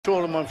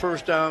Control him on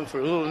first down for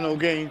a little no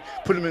gain,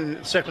 put him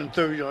in second and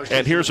third yards.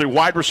 And here's a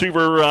wide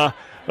receiver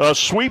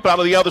sweep out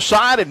of the other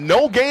side, and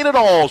no gain at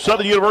all.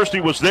 Southern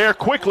University was there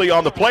quickly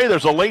on the play.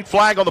 There's a late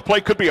flag on the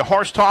play. Could be a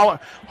harsh collar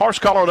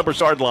on the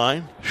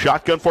sideline.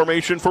 Shotgun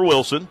formation for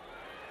Wilson.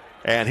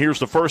 And here's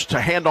the first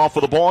handoff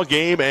of the ball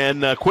game,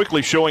 and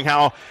quickly showing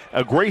how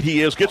great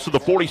he is. Gets to the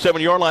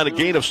 47-yard line, a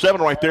gain of 7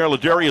 right there.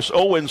 Ladarius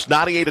Owens,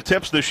 98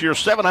 attempts this year,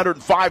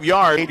 705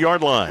 yards,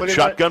 8-yard line.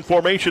 Shotgun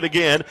formation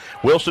again.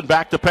 Wilson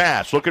back to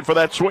pass, looking for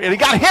that swing, and he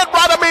got hit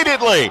right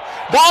immediately.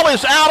 Ball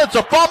is out. It's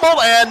a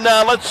fumble, and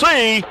let's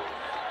see.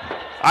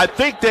 I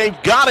think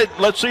they've got it.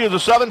 Let's see if the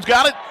Southern's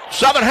got it.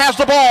 Southern has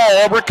the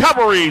ball. A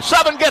recovery.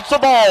 Southern gets the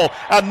ball.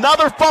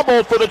 Another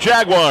fumble for the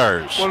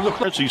Jaguars.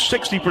 He's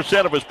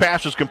 60% of his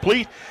passes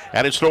complete,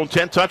 and it's thrown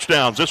 10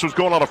 touchdowns. This was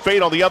going on a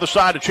fade on the other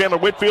side to Chandler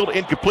Whitfield.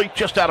 Incomplete,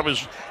 just out of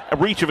his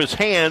reach of his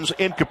hands.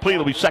 Incomplete.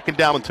 It'll be second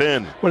down and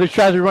 10. Well, they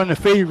tried to run the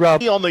fade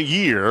route on the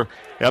year,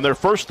 and their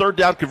first third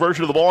down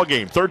conversion of the ball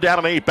game. 3rd down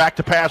and 8, back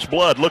to pass.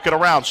 Blood looking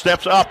around,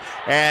 steps up,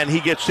 and he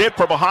gets hit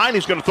from behind.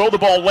 He's going to throw the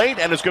ball late,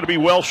 and it's going to be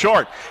well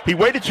short. He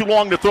waited too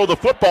long to throw the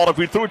football. If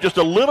he threw it just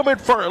a little bit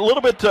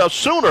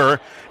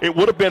sooner, it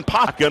would have been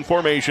shotgun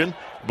formation.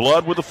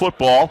 Blood with the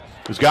football.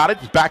 He's got it.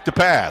 He's back to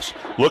pass.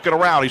 Looking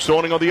around. He's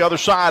throwing on the other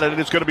side, and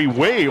it's going to be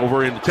way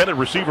over intended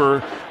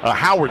receiver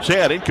Howard's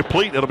head.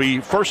 Incomplete. It'll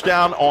be first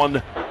down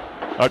on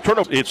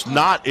turnover. It's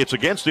not. It's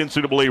against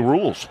NCAA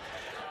rules.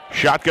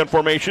 Shotgun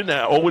formation.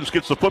 Owens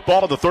gets the football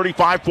to the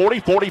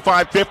 35-40,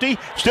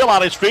 45-50. Still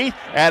on his feet,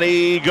 and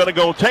he's going to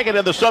go take it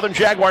in the Southern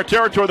Jaguar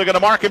territory. They're going to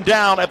mark him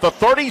down at the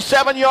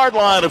 37-yard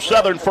line of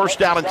Southern. First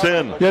down and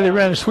 10. Yeah, they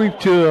ran a sweep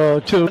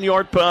to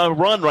 1-yard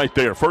run right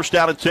there. First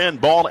down and 10.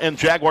 Ball in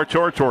Jaguar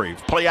territory.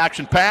 Play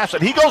action pass,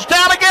 and he goes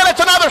down again.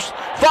 It's another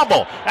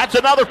fumble. That's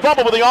another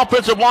fumble, but the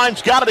offensive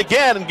line's got it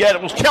again. And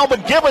it was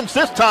Kelvin Gibbons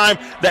this time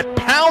that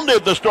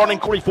pounded the starting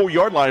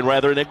 44-yard line,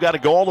 rather, and they've got to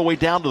go all the way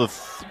down to the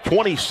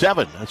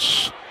 27.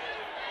 That's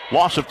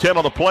loss of 10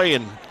 on the play,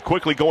 and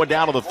quickly going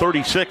down to the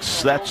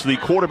 36. That's the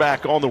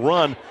quarterback on the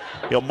run.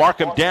 He'll mark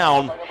him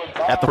down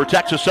at the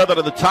Texas Southern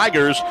and the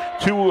Tigers.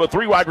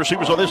 3 wide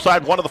receivers on this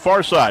side, 1 on the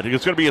far side.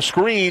 It's going to be a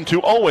screen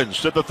to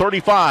Owens at the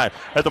 35.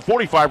 At the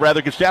 45,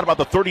 rather, gets down about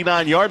the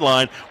 39-yard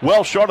line.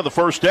 Well short of the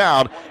first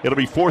down. It'll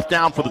be 4th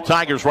down for the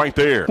Tigers right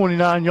there.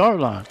 29-yard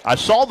line. I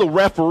saw the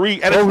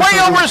referee, and it's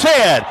way over his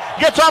head.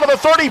 Gets onto the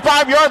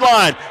 35-yard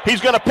line.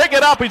 He's going to pick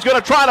it up. He's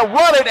going to try to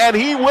run it, and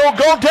he will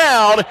go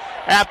down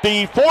at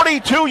the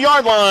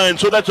 42-yard line.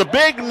 So that's a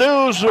big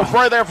news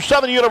right there for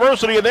Southern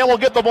University, and they will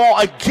get the ball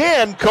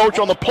again, Coach,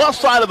 on the plus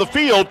side of the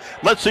field.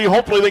 Let's see.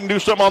 Hopefully they can do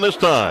something on this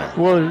time.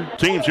 Well,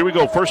 teams, here we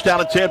go. First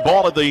down and 10.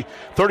 Ball at the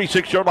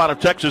 36-yard line of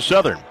Texas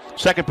Southern.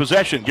 Second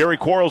possession. Gary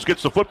Quarles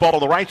gets the football on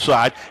the right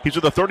side. He's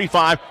at the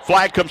 35.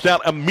 Flag comes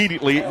down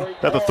immediately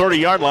at the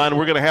 30-yard line.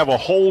 We're going to have a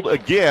hold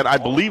again. I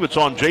believe it's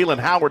on Jalen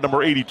Howard,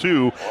 number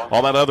 82,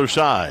 on that other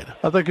side.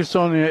 I think it's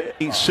on the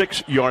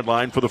 6-yard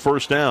line for the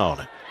first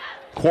down.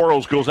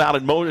 Quarles goes out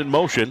in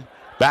motion.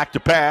 Back to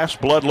pass.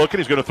 Blood looking.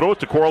 He's going to throw it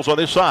to Quarles on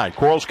this side.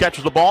 Quarles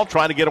catches the ball,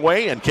 trying to get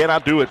away, and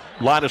cannot do it.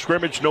 Line of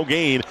scrimmage, no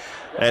gain.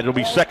 And it'll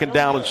be second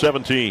down and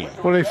 17.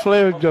 Well, they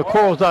flared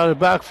Quarles out of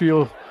the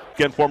backfield.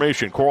 Again,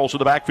 formation. Quarles in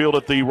the backfield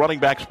at the running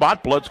back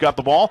spot. Blood's got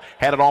the ball.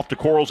 Had it off to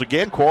Quarles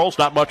again. Quarles,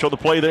 not much on the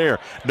play there.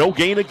 No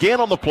gain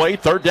again on the play.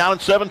 3rd down and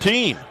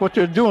 17. What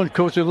they're doing,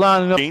 Coach, they're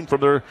lining up from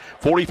their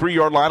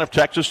 43-yard line of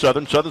Texas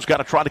Southern. Southern's got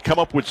to try to come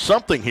up with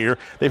something here.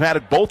 They've had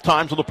it both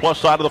times on the plus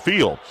side of the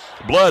field.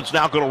 Blood's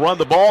now going to run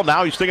the ball.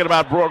 Now he's thinking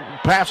about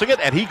passing it,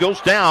 and he goes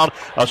down.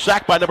 A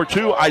sack by number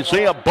 2,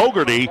 Isaiah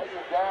Bogarty.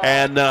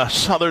 And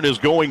Southern is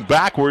going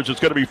backwards. It's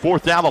going to be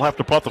 4th down. They'll have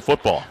to punt the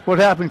football. What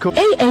happened, Coach?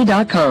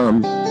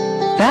 AA.com.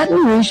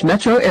 Baton Rouge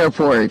Metro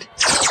Airport.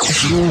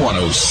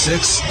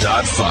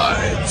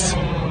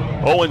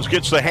 Q106.5. Owens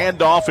gets the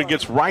handoff and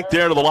gets right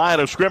there to the line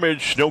of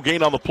scrimmage. No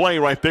gain on the play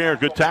right there.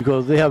 Good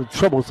tackle. Because they have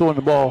trouble throwing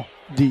the ball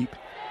deep.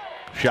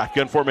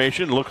 Shotgun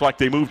formation. Looked like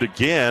they moved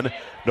again.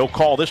 No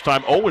call this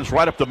time. Owens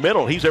right up the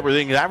middle. He's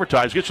everything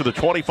advertised. Gets to the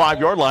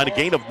 25-yard line. A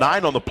gain of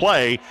 9 on the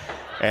play.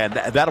 And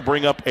that'll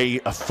bring up a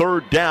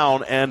 3rd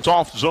down, and it's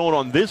off zone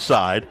on this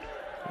side.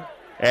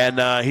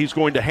 And he's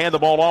going to hand the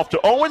ball off to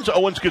Owens.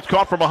 Owens gets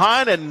caught from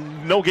behind,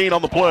 and no gain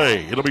on the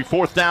play. It'll be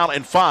 4th down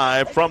and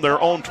 5 from their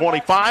own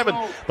 25,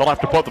 and they'll have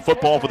to punt the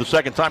football for the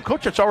second time.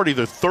 Coach, it's already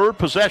their 3rd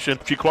possession.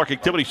 G. Clark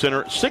Activity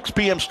Center, 6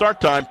 p.m.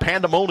 start time,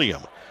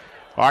 pandemonium.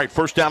 All right,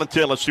 first down and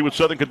 10. Let's see what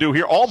Southern can do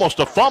here. Almost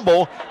a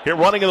fumble. Here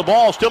running of the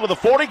ball, still to the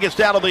 40, gets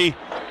down to the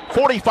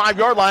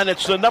 45-yard line.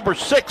 It's the number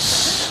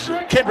 6,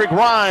 Kendrick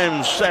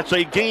Rhymes. That's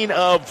a gain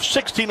of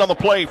 16 on the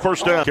play.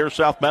 First down. Care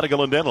South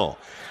Medical and Dental.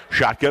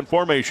 Shotgun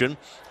formation,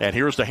 and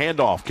here's the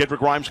handoff.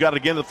 Kendrick Rhymes got it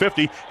again at the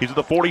 50. He's at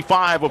the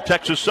 45 of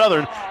Texas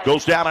Southern.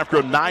 Goes down after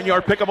a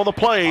 9-yard pickup on the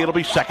play. It'll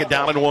be second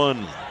down and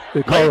 1.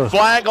 Late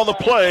flag on the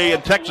play,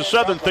 and Texas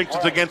Southern thinks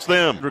it's against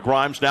them.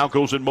 Grimes now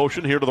goes in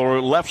motion here to the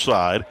left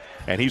side,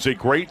 and he's a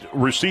great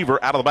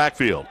receiver out of the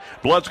backfield.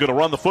 Blood's going to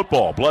run the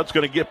football. Blood's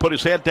going to put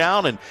his head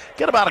down and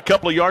get about a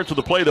couple of yards to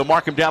the play. They'll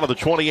mark him down to the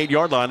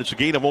 28-yard line. It's a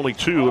gain of only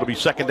 2. It'll be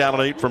 2nd down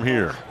and 8 from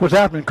here. What's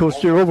happening,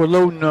 Coach? They're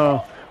overloading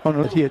on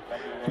the hit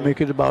to make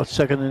it about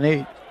 2nd and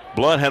 8.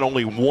 Blood had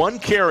only 1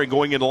 carry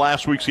going into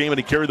last week's game, and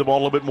he carried the ball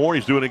a little bit more.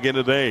 He's doing it again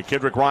today.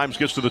 Kendrick Grimes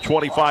gets to the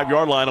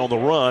 25-yard line on the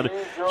run,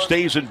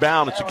 stays in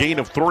bound. It's a gain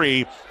of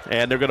 3,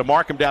 and they're going to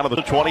mark him down to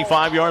the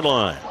 25-yard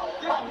line.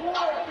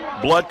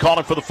 Blood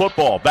calling for the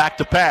football. Back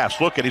to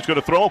pass. Look, and he's going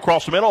to throw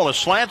across the middle on a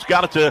slant.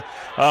 Got it to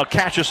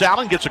Cassius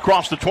Allen. Gets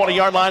across the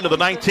 20-yard line to the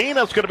 19.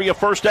 That's going to be a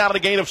 1st down and a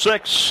gain of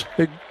 6.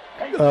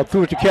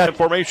 Threw it to Cat.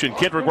 Formation.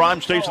 Kendrick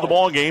Grimes stays in the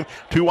ball game.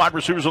 2 wide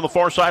receivers on the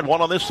far side,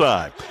 1 on this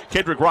side.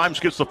 Kendrick Grimes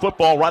gets the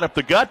football right up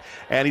the gut,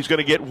 and he's going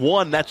to get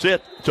 1. That's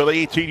it to the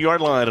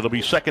 18-yard line. It'll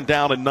be 2nd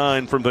down and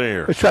 9 from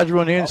there. They tried to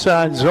run the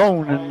inside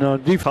zone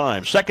and deep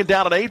time. 2nd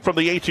down and 8 from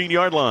the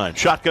 18-yard line.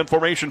 Shotgun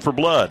formation for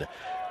Blood.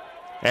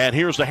 And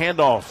here's the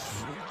handoff.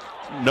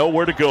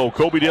 Nowhere to go.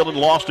 Kobe Dillon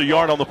lost a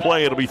yard on the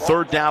play. It'll be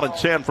 3rd down and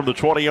 10 from the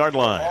 20-yard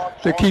line.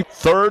 They keep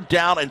 3rd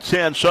down and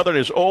 10. Southern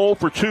is 0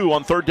 for 2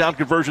 on 3rd down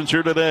conversions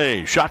here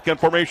today. Shotgun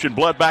formation.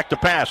 Blood back to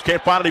pass.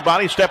 Can't find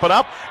anybody. Stepping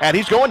up, and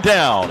he's going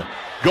down.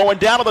 Going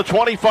down to the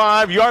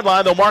 25-yard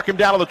line. They'll mark him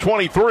down to the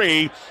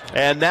 23.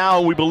 And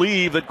now we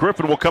believe that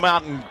Griffin will come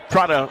out and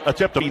try to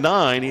attempt a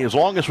 9. His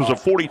longest was a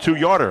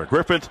 42-yarder.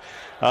 Griffin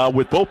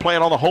with both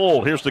playing on the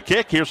hole. Here's the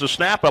kick. Here's the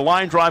snap. A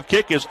line drive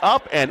kick is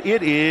up, and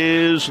it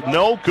is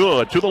no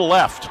good. To the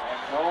left.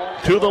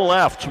 To the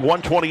left.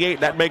 128.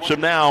 That makes him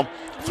now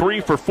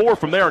 3 for 4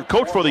 from there. And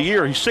coach for the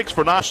year, he's 6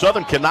 for 9.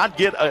 Southern cannot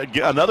get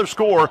another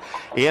score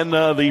in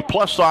the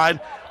plus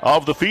side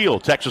of the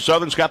field. Texas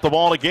Southern's got the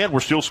ball again.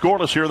 We're still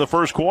scoreless here in the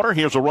first quarter.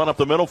 Here's a run up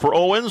the middle for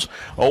Owens.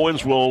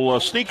 Owens will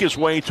sneak his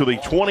way to the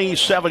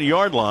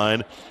 27-yard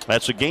line.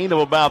 That's a gain of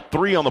about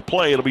 3 on the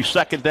play. It'll be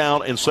 2nd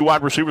down and 2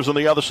 wide receivers on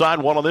the other side,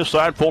 1 on this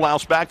side. Full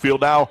house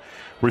backfield now.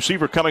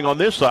 Receiver coming on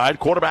this side.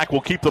 Quarterback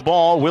will keep the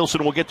ball.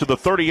 Wilson will get to the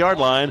 30-yard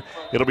line.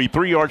 It'll be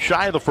 3 yards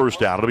shy of the 1st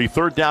down. It'll be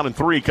 3rd down and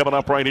 3 coming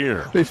up right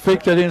here. They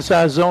faked that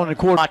inside zone. And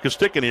quarterback is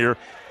sticking here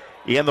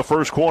in the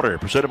first quarter.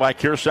 Presented by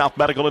Care South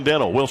Medical and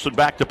Dental. Wilson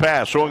back to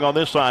pass. Showing on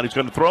this side. He's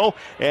going to throw,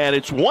 and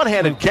it's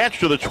one-handed catch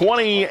to the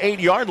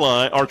 28-yard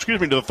line, or excuse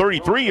me, to the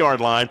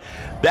 33-yard line.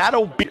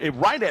 That'll be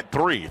right at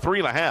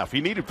 3.5. He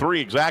needed 3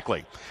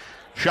 exactly.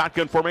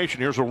 Shotgun formation.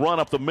 Here's a run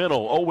up the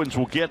middle. Owens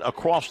will get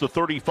across the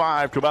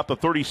 35 to about the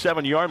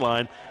 37-yard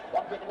line.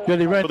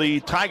 For the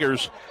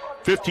Tigers,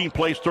 15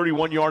 plays,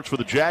 31 yards for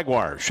the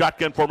Jaguars.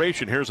 Shotgun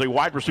formation. Here's a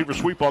wide receiver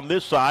sweep on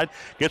this side.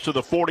 Gets to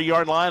the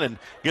 40-yard line and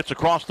gets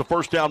across the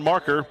 1st down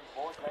marker.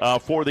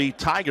 For the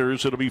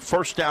Tigers, it'll be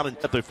 1st down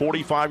at the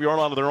 45-yard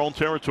line of their own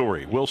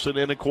territory. Wilson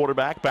in at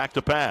quarterback, back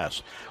to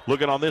pass.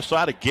 Looking on this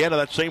side again at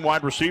that same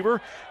wide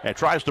receiver and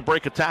tries to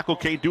break a tackle.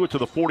 Can't do it to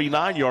the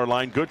 49-yard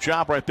line. Good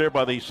job right there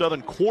by the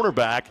Southern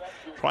cornerback,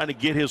 trying to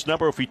get his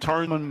number if he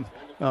turns.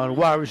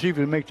 Wide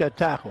receiver to make that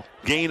tackle.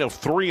 Gain of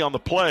 3 on the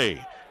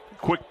play.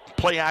 Quick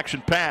play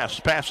action pass.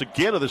 Pass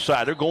again to the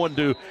side. They're going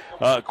to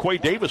Quay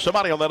Davis.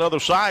 Somebody on that other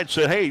side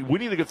said, hey, we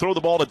need to throw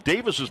the ball to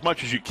Davis as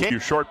much as you can. Your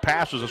short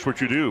passes, that's what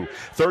you do.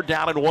 3rd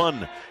down and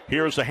 1.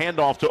 Here's the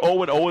handoff to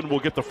Owen. Owen will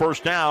get the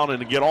 1st down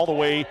and get all the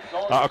way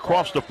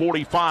across the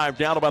 45,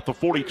 down about the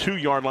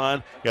 42-yard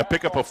line.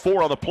 Pick up a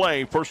 4 on the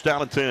play. 1st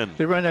down and 10.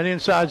 They run that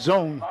inside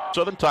zone.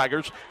 Southern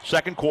Tigers,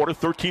 2nd quarter,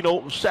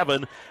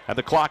 13:07, and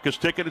the clock is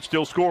ticking. It's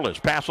still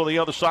scoreless. Pass on the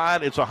other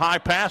side. It's a high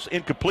pass,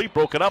 incomplete,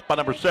 broken up by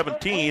number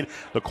 17,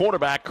 the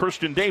quarterback,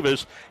 Kirsten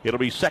Davis. It'll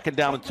be 2nd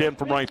down and 10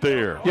 from right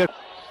there. Yep.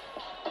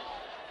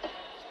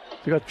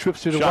 They got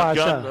trips to the wide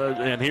side.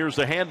 And here's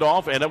the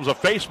handoff, and it was a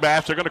face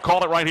mask. They're going to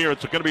call it right here.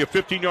 It's going to be a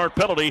 15-yard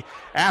penalty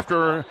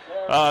after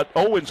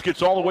Owens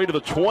gets all the way to the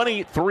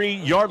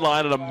 23-yard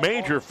line and a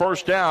major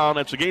 1st down.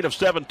 That's a gain of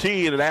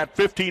 17, and add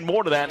 15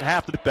 more to that and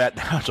half to that.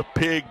 Now it's a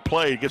big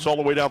play. It gets all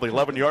the way down the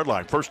 11-yard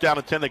line. 1st down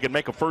and 10. They can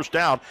make a 1st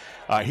down.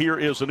 Here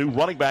is the new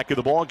running back in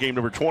the ball game,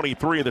 number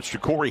 23. That's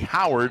Ja'Cory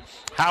Howard.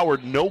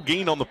 Howard, no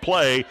gain on the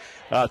play.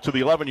 To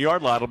the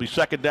 11-yard line. It'll be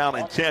 2nd down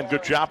and 10.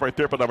 Good job right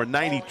there by number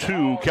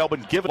 92,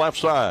 Kelvin Given, left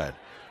side.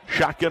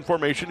 Shotgun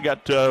formation.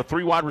 Got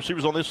 3 wide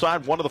receivers on this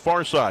side, 1 to the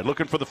far side.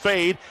 Looking for the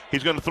fade.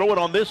 He's going to throw it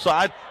on this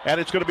side, and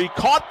it's going to be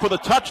caught for the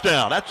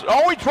touchdown.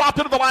 He dropped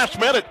it at the last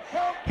minute.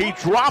 He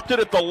dropped it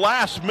at the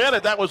last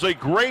minute. That was a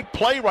great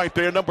play right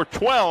there. Number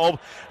 12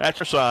 at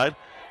your side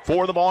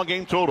for the ball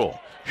game total.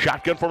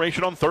 Shotgun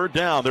formation on 3rd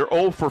down. They're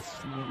 0 for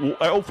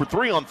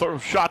 3 on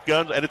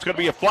shotguns, and it's going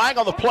to be a flag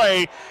on the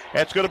play.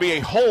 It's going to be a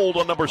hold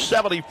on number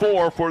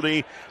 74 for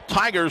the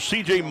Tigers,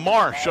 C.J.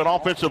 Marsh, an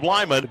offensive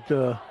lineman.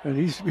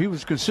 And he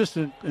was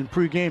consistent in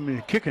pregame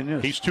and kicking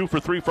this. He's 2 for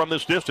 3 from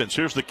this distance.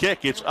 Here's the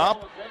kick. It's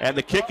up, and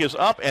the kick is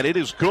up, and it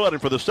is good.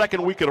 And for the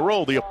 2nd week in a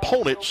row, the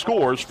opponent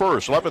scores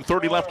first.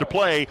 11:30 left to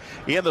play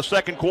in the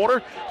 2nd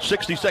quarter.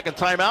 60-second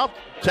timeout.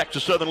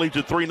 Texas Southern leads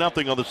at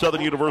 3-0 on the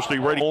Southern University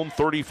radio.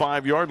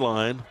 35-yard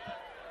line.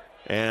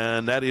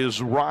 And that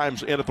is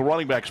Rhymes in at the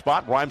running back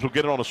spot. Rhymes will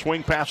get it on a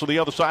swing pass on the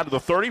other side of the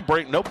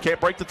 30. Nope, can't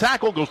break the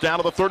tackle. Goes down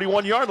to the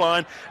 31-yard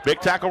line.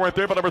 Big tackle right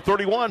there by number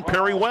 31,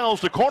 Perry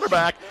Wells, the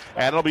cornerback.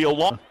 And it'll be a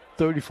long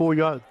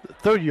 30-yard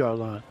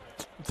line.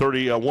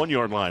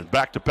 31-yard line.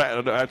 Back to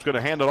Pat. That's going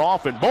to hand it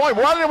off. And boy,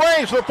 running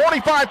away. So the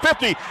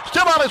 45-50.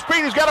 Still on his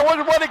feet. He's got a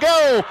way to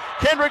go.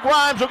 Kendrick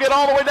Rhymes will get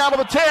all the way down to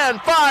the 10.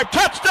 5.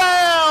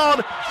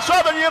 Touchdown!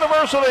 Southern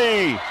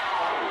University.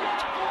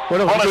 On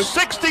a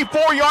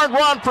 64-yard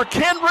run for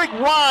Kendrick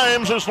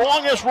Rhymes, his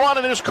longest run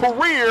in his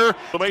career.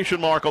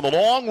 Exclamation mark on the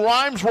long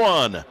Rhymes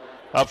run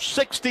of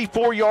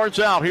 64 yards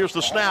out. Here's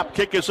the snap.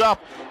 Kick is up.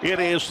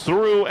 It is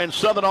through, and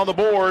Southern on the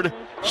board.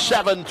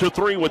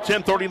 7-3 with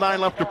 10:39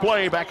 left to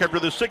play. Back after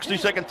the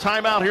 60-second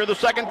timeout here in the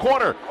second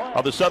quarter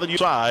of the Southern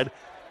side.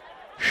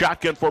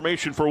 Shotgun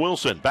formation for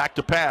Wilson. Back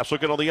to pass.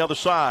 Looking on the other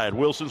side.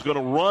 Wilson's going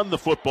to run the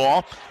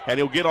football, and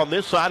he'll get on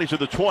this side. He's at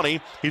the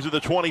 20. He's at the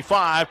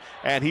 25,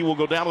 and he will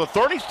go down to the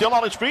 30. Still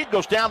on his feet.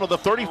 Goes down to the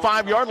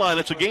 35-yard line.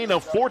 It's a gain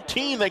of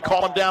 14. They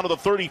call him down to the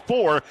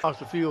 34. Across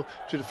the field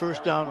to the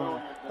first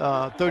down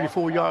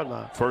 34-yard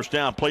line. First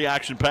down, play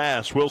action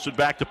pass. Wilson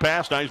back to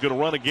pass. Now he's going to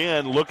run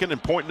again, looking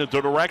and pointing in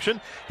the direction.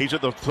 He's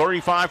at the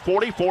 35,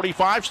 40,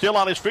 45, still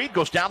on his feet.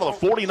 Goes down to the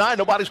 49.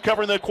 Nobody's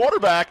covering the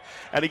quarterback,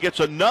 and he gets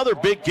another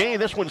big gain.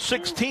 This one's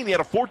 16. He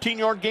had a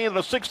 14-yard gain and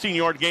a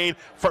 16-yard gain.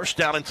 First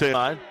down and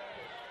 10.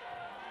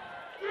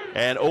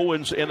 And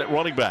Owens in at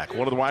running back,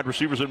 one of the wide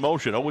receivers in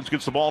motion. Owens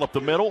gets the ball up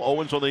the middle.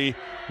 Owens on the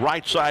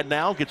right side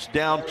now, gets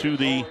down to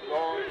the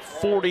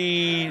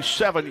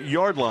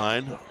 47-yard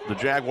line. The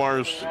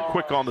Jaguars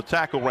quick on the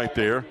tackle right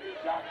there.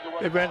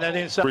 They ran that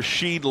inside.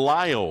 Rasheed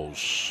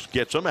Lyles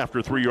gets him after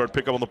a 3-yard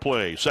pickup on the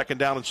play. Second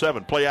down and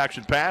 7. Play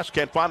action pass.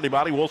 Can't find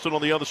anybody. Wilson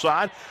on the other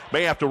side.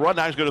 May have to run.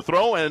 Now he's going to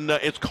throw, and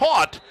it's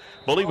caught,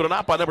 believe it or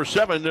not, by number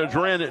 7,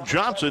 Dren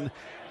Johnson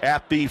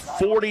at the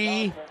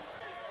 40.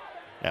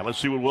 And let's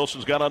see what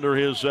Wilson's got under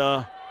his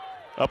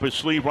up his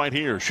sleeve right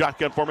here.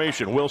 Shotgun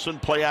formation. Wilson,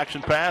 play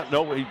action pass.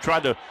 No, he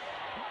tried to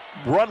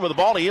run with the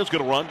ball. He is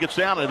going to run. Gets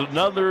down and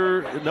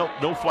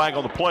no flag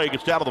on the play.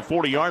 Gets down to the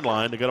 40-yard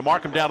line. They're going to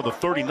mark him down to the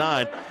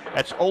 39.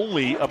 That's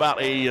only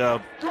about a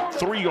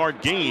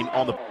 3-yard gain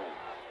on the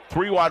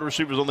 3 wide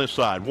receivers on this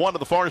side. 1 to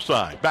the far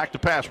side. Back to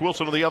pass.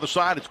 Wilson on the other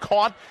side. It's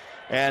caught.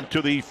 And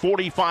to the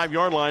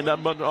 45-yard line.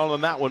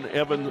 On that one,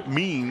 Evan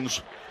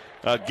Means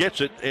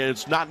gets it.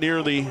 It's not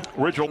near the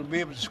original. To be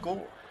able to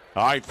score.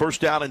 All right,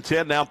 first down and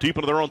 10 now, deep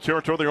into their own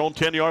territory, their own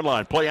 10-yard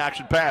line. Play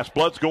action pass.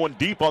 Blood's going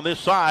deep on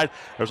this side.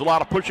 There's a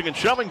lot of pushing and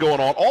shoving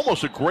going on.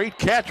 Almost a great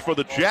catch for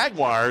the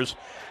Jaguars.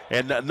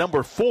 And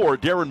number 4,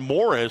 Darren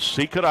Morris,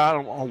 he could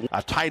have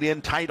a tight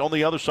end tight on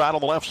the other side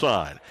on the left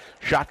side.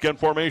 Shotgun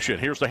formation.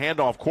 Here's the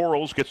handoff.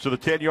 Quarles gets to the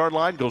 10-yard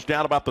line, goes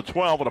down about the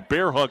 12 on a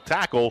bear hug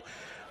tackle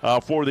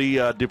for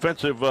the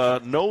defensive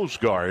nose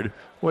guard.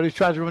 Well, he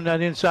tried to run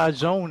that inside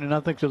zone, and I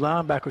think the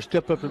linebacker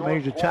stepped up and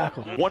made the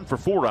tackle. 1 for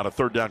 4 out of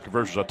third down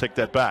conversions. I'll take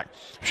that back.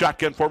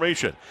 Shotgun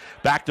formation.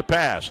 Back to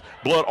pass.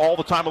 Blood all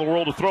the time in the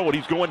world to throw it.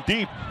 He's going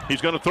deep. He's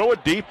going to throw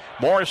it deep.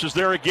 Morris is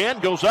there again.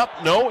 Goes up.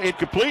 No,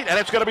 incomplete. And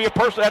it's going to be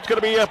that's going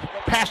to be a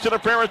pass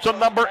interference on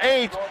number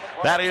 8.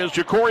 That is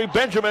Ja'Cory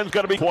Benjamin's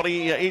going to be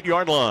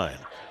 28-yard line.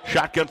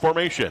 Shotgun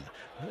formation.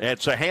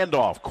 It's a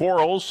handoff.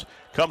 Quarles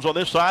comes on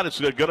this side. It's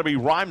going to be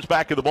Rhymes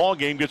back in the ball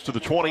game. Gets to the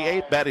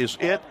 28. That is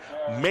it.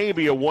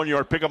 Maybe a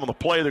 1-yard pickup on the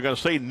play. They're going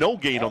to say no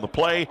gain on the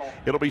play.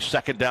 It'll be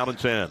second down and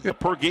 10.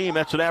 Per game,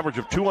 that's an average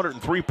of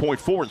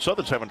 203.4, and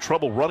Southern's having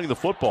trouble running the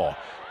football.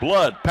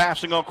 Blood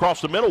passing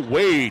across the middle,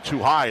 way too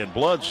high, and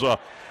Blood's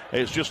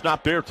is just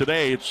not there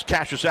today. It's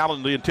Cassius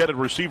Allen, the intended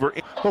receiver.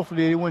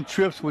 Hopefully they win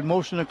trips with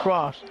motion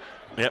across.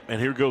 Yep, and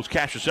here goes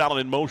Cassius Allen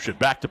in motion.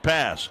 Back to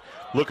pass.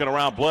 Looking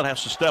around, Blood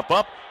has to step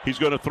up. He's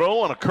going to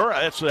throw on a curve.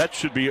 That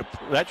should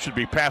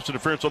be pass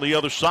interference on the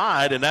other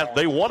side, and that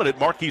they wanted it.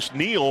 Marquise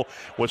Neal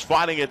was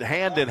fighting it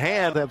hand in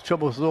hand. They have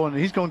trouble throwing.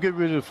 He's going to get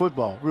rid of the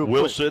football real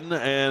Wilson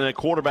quick. And a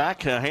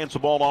quarterback hands the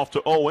ball off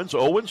to Owens.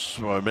 Owens,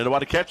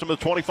 nobody to catch him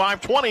at the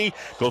 25-20.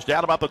 Goes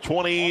down about the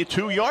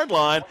 22-yard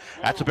line.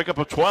 That's a pickup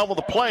of 12 on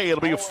the play. It'll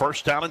be a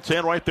first down and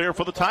 10 right there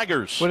for the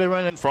Tigers. Where they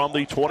running from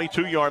the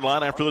 22-yard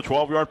line after the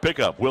 12-yard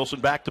pickup. Wilson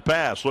back to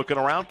pass. Looking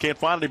around, can't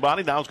find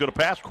anybody. Now he's going to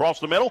pass across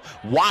the middle.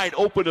 Wide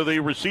open to the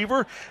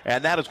receiver,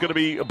 and that is going to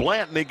be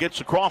Blanton. He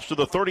gets across to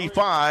the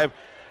 35.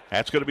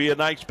 That's going to be a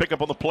nice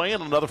pickup on the play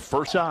and another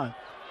first down.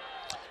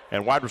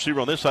 And wide receiver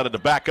on this side had to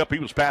back up. He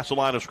was past the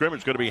line of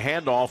scrimmage. Going to be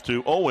handoff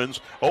to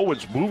Owens.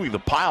 Owens moving the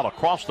pile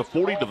across the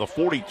 40 to the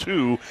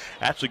 42.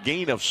 That's a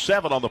gain of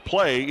 7 on the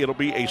play. It'll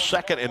be a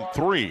 2nd and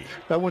 3.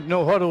 That was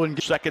no huddle.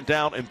 And second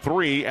down and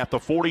 3 at the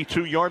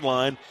 42-yard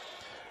line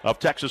of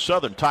Texas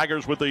Southern.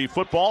 Tigers with the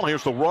football.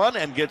 Here's the run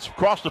and gets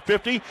across the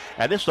 50.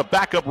 And this is the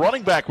backup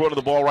running back running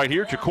the ball right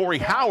here, Ja'Cory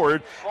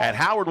Howard. And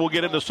Howard will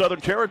get into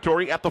Southern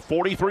territory at the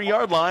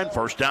 43-yard line.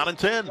 First down and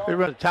 10. They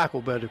run a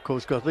tackle better,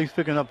 Coach, because he's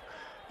picking up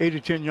 8 or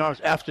 10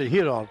 yards after the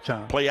hit all the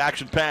time. Play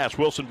action pass.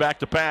 Wilson back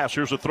to pass.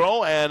 Here's a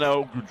throw, and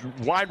a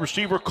wide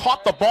receiver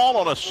caught the ball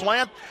on a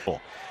slant.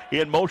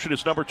 In motion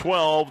is number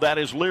 12. That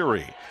is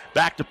Leary.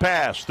 Back to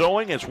pass.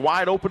 Throwing. It's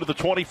wide open to the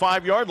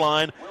 25-yard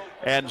line,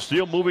 and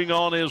still moving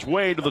on his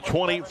way to the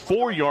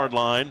 24-yard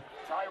line.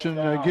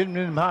 Getting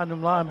in behind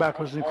them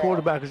linebackers, and the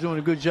quarterback is doing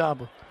a good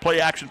job. Play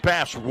action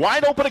pass.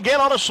 Wide open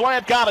again on a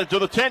slant. Got it to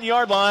the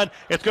 10-yard line.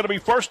 It's going to be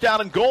first down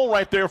and goal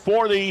right there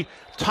for the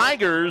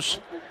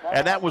Tigers.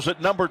 And that was at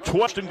number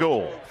 12 and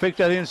goal. Fake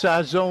that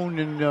inside zone.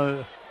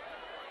 And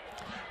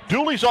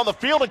Dooley's on the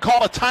field and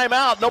called a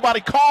timeout.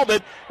 Nobody called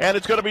it. And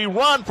it's going to be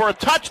run for a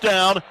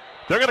touchdown.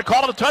 They're going to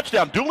call it a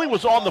touchdown. Dooley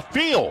was on the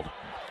field.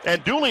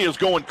 And Dooley is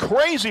going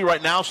crazy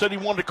right now. Said he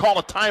wanted to call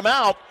a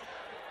timeout.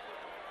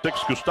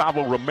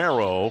 Gustavo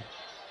Romero.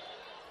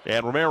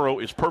 And Romero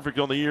is perfect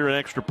on the year in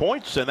extra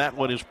points, and that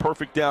one is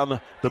perfect down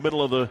the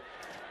middle of the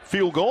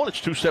field goal. It's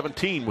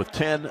 2:17 with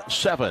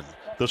 10-7.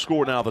 The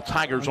score now, the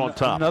Tigers on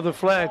top. Another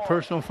flag,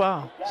 personal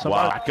foul.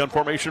 Wow. Gun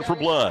formation for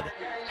Blood.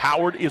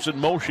 Howard is in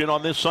motion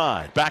on this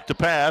side. Back to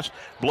pass.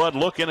 Blood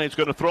looking, and he's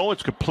going to throw.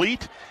 It's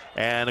complete.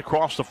 And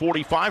across the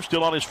 45,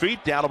 still on his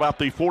feet, down about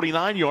the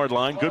 49-yard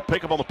line. Good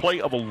pickup on the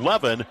play of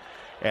 11.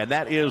 And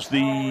that is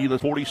the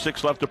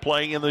 46 left to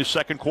play in the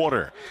second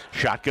quarter.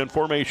 Shotgun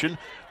formation.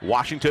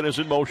 Washington is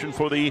in motion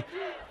for the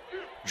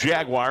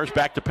Jaguars.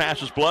 Back to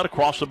pass is Blood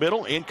across the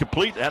middle.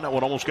 Incomplete. And that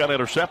one almost got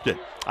intercepted.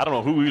 I don't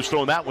know who he was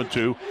throwing that one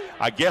to.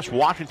 I guess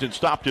Washington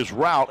stopped his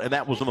route, and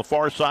that was on the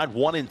far side.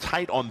 One in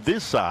tight on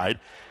this side.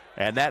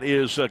 And that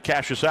is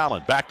Cassius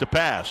Allen. Back to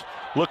pass.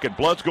 Looking,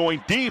 Blood's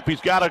going deep. He's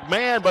got a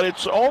man, but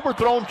it's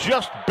overthrown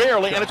just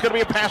barely, and it's going to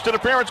be a pass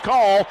interference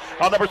call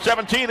on number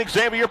 17,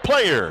 Xavier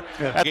Player.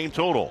 Yeah. Game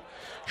total.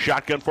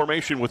 Shotgun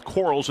formation with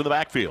Corals in the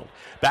backfield.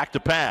 Back to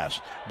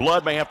pass.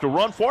 Blood may have to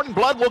run for it, and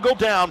Blood will go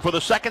down for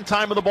the second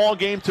time in the ball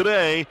game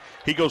today.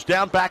 He goes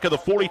down back of the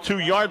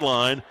 42-yard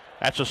line.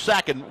 That's a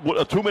sack, and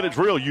a 2-minute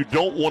drill you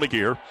don't want to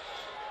hear.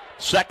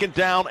 Second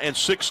down and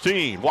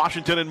 16.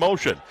 Washington in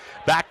motion.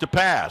 Back to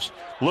pass.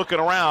 Looking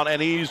around, and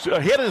he's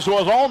hit his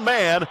own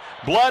man.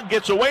 Blood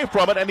gets away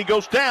from it, and he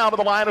goes down to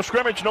the line of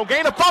scrimmage. No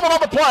gain. A fumble on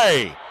the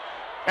play.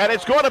 And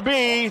it's going to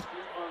be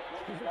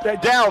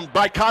down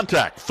by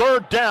contact.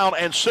 Third down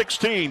and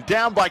 16.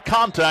 Down by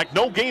contact.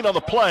 No gain on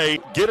the play.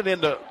 Get it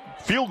into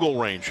field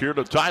goal range here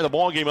to tie the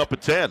ball game up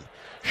at 10.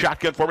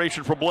 Shotgun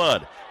formation for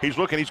Blood. He's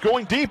looking. He's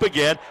going deep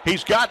again.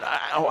 He's got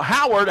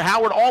Howard.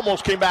 Howard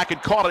almost came back and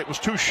caught it. It was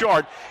too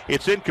short.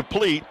 It's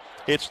incomplete.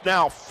 It's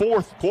now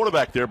fourth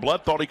quarterback there.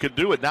 Blood thought he could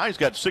do it. Now he's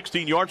got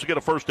 16 yards to get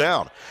a first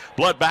down.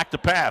 Blood back to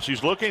pass.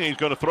 He's looking. He's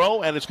going to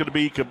throw, and it's going to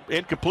be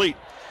incomplete.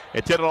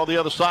 Intended on the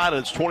other side,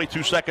 and it's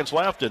 22 seconds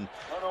left, and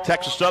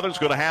Texas Southern's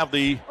going to have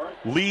the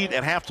lead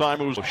at halftime.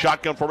 It was a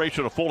shotgun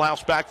formation, a full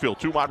house backfield.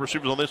 Two wide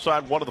receivers on this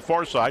side, one on the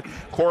far side.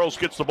 Corals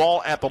gets the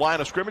ball at the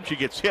line of scrimmage. He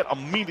gets hit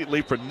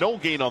immediately for no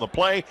gain on the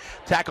play.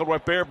 Tackled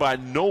right there by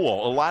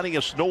Noel,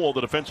 Elanius Noel,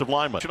 the defensive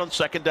lineman. On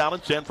second down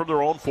and 10 from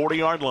their own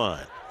 40-yard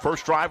line.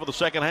 First drive of the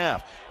second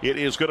half. It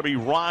is going to be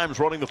Rhymes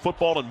running the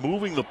football and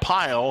moving the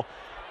pile.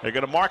 They're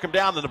going to mark him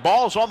down, and the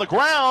ball is on the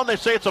ground. They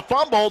say it's a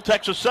fumble.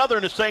 Texas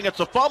Southern is saying it's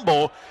a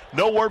fumble.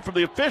 No word from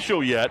the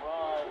official yet.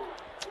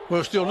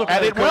 We're still looking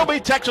and at it will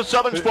be Texas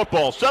Southern's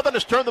football. Southern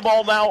has turned the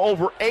ball now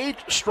over 8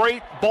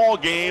 straight ball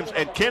games,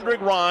 and Kendrick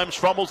Rhymes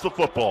fumbles the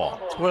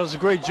football. Well, it's a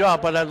great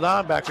job by that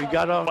linebacker. He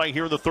got up. Right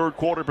here in the third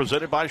quarter,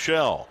 presented by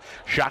Shell.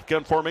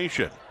 Shotgun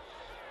formation.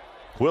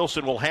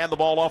 Wilson will hand the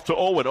ball off to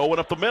Owen. Owen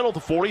up the middle to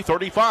 40,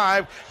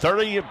 35.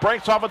 30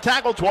 breaks off a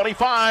tackle,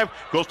 25.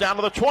 Goes down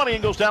to the 20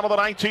 and goes down to the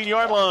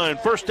 19-yard line.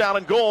 First down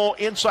and goal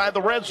inside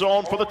the red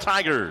zone for the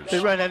Tigers. They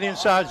ran that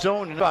inside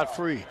zone and got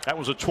free. That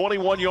was a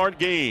 21-yard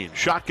gain.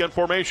 Shotgun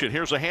formation.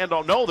 Here's a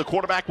handoff. No, the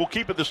quarterback will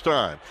keep it this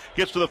time.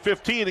 Gets to the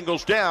 15 and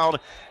goes down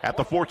at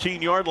the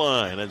 14-yard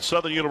line. And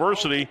Southern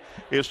University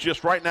is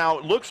just right now,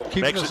 it looks,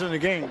 keeping us in the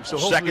game. So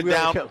second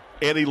down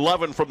and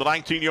 11 from the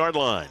 19-yard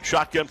line.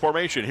 Shotgun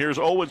formation. Here's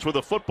Owens with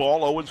the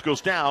football. Owens goes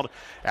down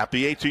at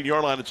the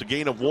 18-yard line. It's a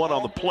gain of 1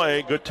 on the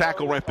play. Good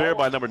tackle right there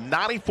by number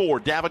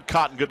 94, David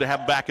Cotton. Good to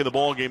have him back in the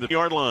ball game. The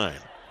yard line.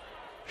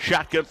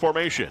 Shotgun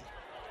formation.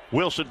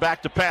 Wilson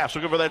back to pass.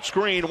 Looking for that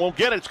screen. Won't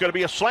get it. It's going to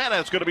be a slant.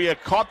 It's going to be a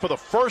caught for the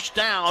first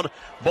down.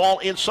 Ball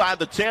inside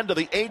the 10 to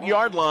the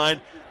 8-yard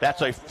line.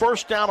 That's a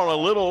first down on a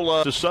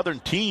little. The Southern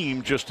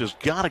team just has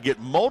got to get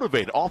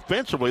motivated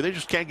offensively. They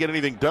just can't get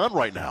anything done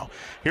right now.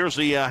 Here's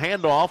the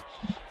handoff.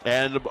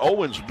 And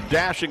Owens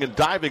dashing and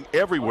diving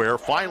everywhere.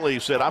 Finally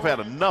said, I've had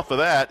enough of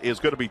that. Is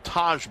going to be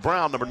Taj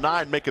Brown, number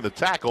 9, making the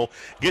tackle.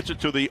 Gets it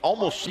to the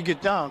almost. He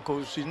get down,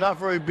 Coach. He's not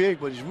very big,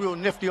 but he's real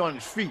nifty on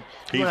his feet.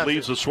 He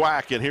leads the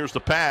SWAC, and here's the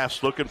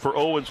pass. Looking for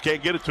Owens.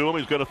 Can't get it to him.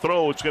 He's going to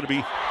throw. It's going to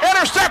be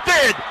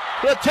intercepted.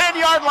 The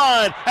 10-yard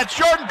line. That's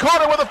Jordan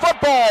Carter with the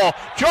football.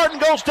 Jordan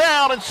goes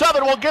down, and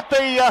Southern will get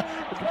the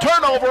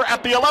turnover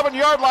at the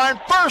 11-yard line.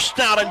 First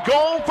down and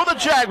goal for the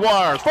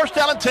Jaguars. First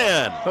down and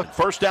 10.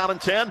 First down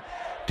and 10.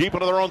 Deep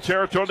into their own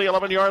territory, the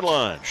 11-yard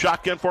line.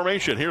 Shotgun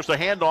formation. Here's the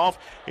handoff.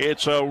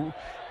 It's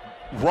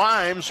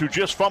Rhymes, who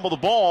just fumbled the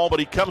ball, but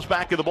he comes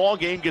back in the ball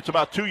game, gets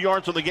about 2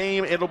 yards on the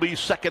game. It'll be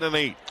 2nd and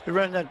 8. He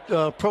ran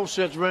that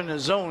process, ran the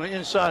zone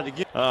inside to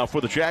get. For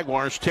the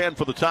Jaguars, 10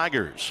 for the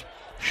Tigers.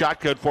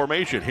 Shotgun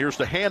formation. Here's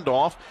the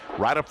handoff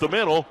right up the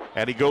middle,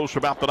 and he goes for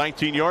about the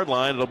 19-yard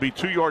line. It'll be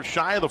 2 yards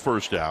shy of the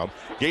first down.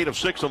 Gain of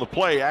 6 on the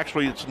play.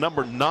 Actually, it's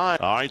number 9.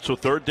 All right, so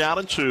 3rd down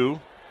and 2.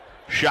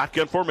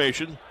 Shotgun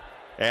formation.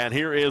 And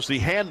here is the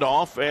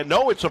handoff. And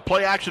no, it's a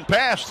play-action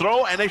pass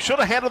throw, and they should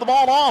have handed the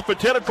ball off.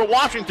 Intended for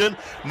Washington.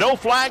 No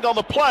flag on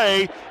the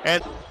play.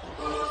 And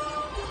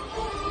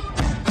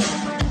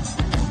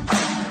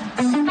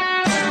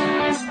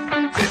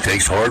It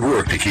takes hard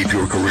work to keep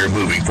your career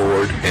moving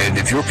forward, and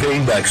if you're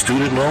paying back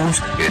student loans,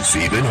 it's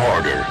even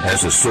harder.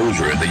 As a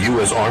soldier in the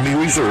U.S. Army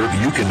Reserve,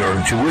 you can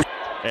earn tuition.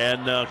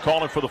 And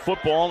calling for the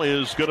football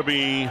is going to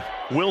be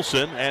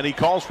Wilson, and he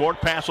calls for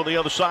it. Pass on the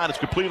other side. It's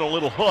complete on a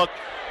little hook.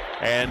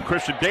 And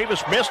Christian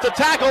Davis missed the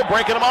tackle,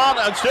 breaking him on,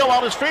 and still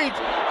on his feet.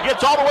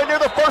 Gets all the way near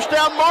the first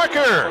down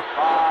marker.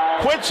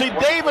 Quincy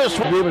Davis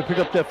Be able to pick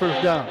up that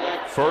first down.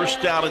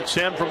 First down and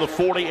 10 from the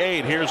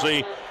 48. Here's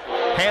the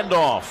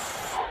handoff.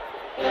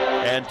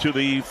 And to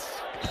the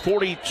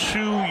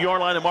 42-yard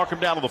line and mark him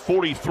down to the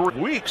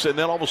 43 weeks. And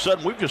then all of a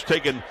sudden we've just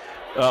taken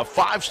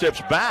 5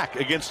 steps back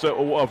against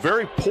a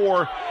very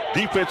poor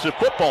defensive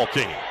football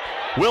team.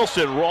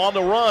 Wilson on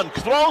the run,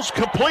 throws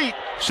complete.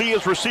 See,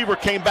 his receiver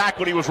came back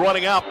when he was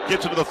running out,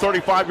 gets it to the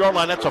 35-yard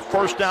line. That's a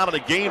first down and a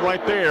gain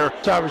right there.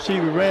 Side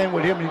receiver ran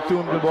with him and he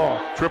threw him the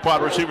ball. Trip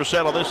wide receiver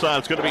set on this side.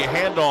 It's going to be a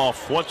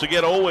handoff. Once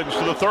again, Owens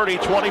to the 30,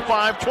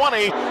 25,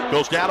 20.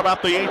 Goes down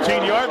about the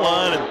 18-yard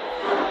line. And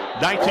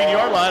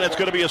 19-yard line. It's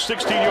going to be a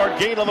 16-yard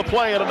gain on the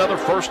play and another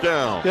first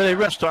down. Yeah,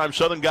 Rest time,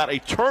 Southern got a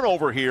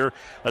turnover here.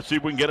 Let's see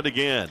if we can get it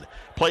again.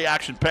 Play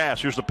action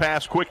pass. Here's the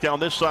pass quick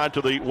down this side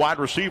to the wide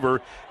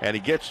receiver, and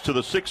he gets to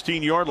the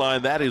 16-yard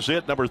line. That is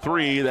it. Number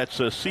 3.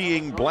 That's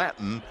Seeing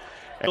Blanton.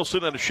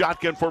 Wilson in a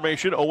shotgun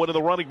formation. Owen in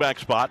the running back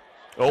spot.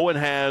 Owen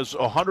has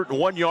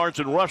 101 yards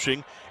in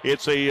rushing.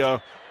 It's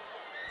a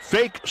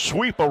fake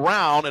sweep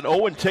around, and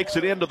Owen takes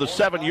it into the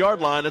 7-yard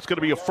line. That's going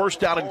to be a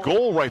first down and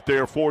goal right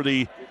there for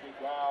the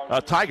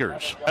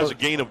Tigers. Has a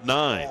gain of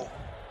 9.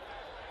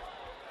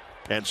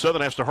 And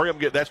Southern has to hurry up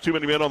and get. That's too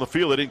many men on the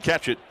field. They didn't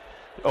catch it.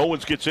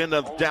 Owens gets in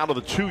down to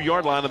the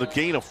 2-yard line of the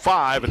gain of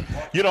 5. And,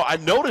 I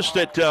noticed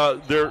that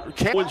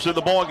Owens in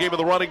the ball game in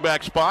the running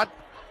back spot.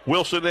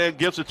 Wilson then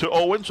gives it to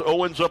Owens.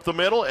 Owens up the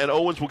middle, and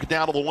Owens will get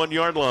down to the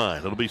 1-yard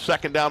line. It'll be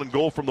second down and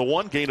goal from the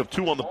 1. Gain of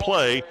 2 on the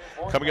play.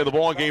 Coming in the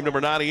ball game,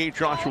 number 98,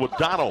 Joshua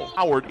Donald.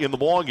 Howard in the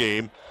ball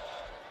game.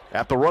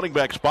 At the running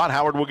back spot,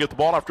 Howard will get the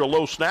ball after a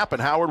low snap, and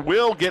Howard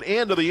will get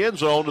into the end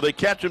zone. Do they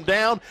catch him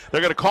down?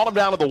 They're going to call him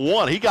down to the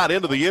 1. He got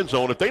into the end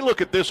zone. If they look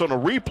at this on a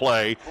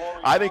replay,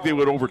 I think they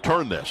would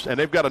overturn this. And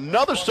they've got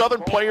another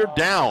Southern player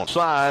down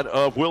side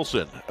of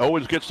Wilson.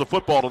 Owens gets the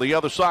football to the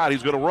other side.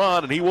 He's going to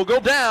run, and he will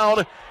go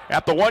down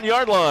at the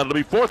 1-yard line. It'll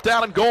be fourth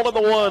down and goal at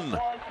the 1.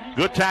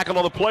 Good tackle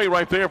on the play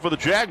right there for the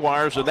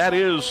Jaguars, and that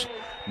is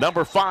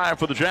number 5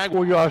 for the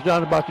Jaguars. 4 yards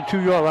down about the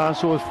 2-yard line,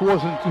 so it's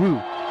 4th and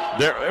 2.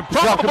 There,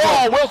 dropped the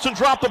ball. Wilson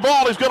dropped the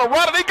ball. He's going to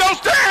run it. He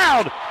goes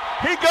down.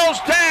 He goes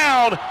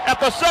down at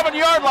the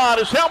 7-yard line.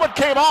 His helmet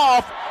came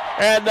off,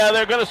 and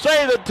they're going to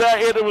say that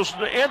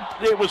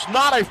it was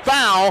not a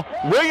foul.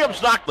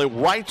 Williams knocked the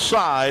right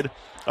side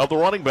of the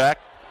running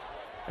back,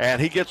 and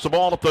he gets the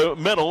ball at the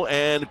middle,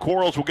 and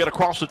Quarles will get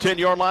across the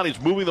 10-yard line.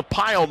 He's moving the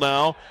pile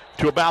now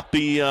to about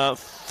the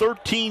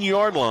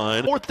 13-yard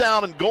line. Fourth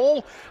down and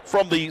goal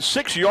from the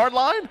 6-yard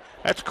line.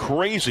 That's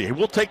crazy.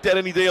 We'll take that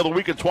any day of the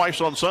week and twice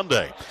on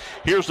Sunday.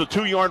 Here's the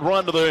 2-yard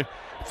run to the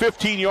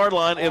 15-yard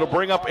line. It'll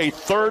bring up a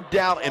third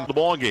down in the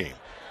ball game.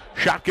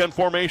 Shotgun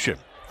formation.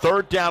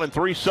 Third down and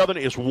 3. Southern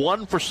is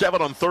 1 for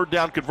 7 on third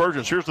down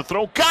conversions. Here's the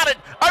throw. Got it.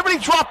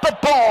 Everybody dropped the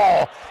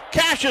ball.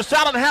 Cassius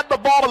Allen had the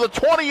ball to the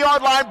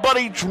 20-yard line, but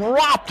he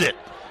dropped it.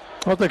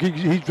 I think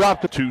he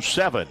dropped it.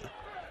 2-7.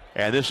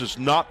 And this is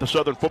not the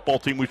Southern football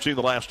team we've seen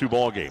the last 2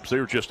 ball games.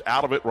 They're just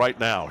out of it right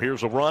now.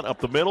 Here's a run up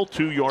the middle,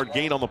 2-yard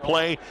gain on the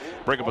play.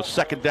 Bring up a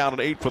second down and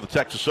 8 for the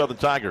Texas Southern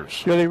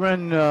Tigers. Yeah, they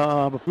ran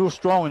real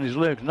strong in his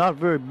legs. Not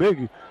very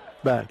big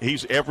back.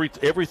 He's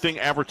everything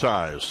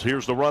advertised.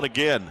 Here's the run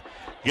again.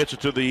 Gets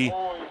it to the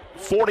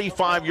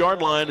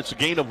 45-yard line. It's a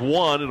gain of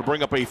 1. It'll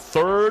bring up a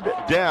third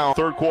down,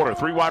 third quarter.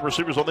 3 wide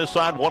receivers on this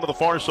side, 1 to the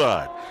far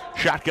side.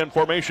 Shotgun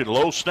formation,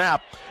 low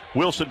snap.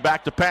 Wilson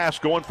back to pass,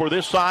 going for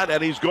this side,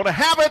 and he's going to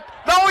have it.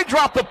 No, he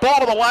dropped the ball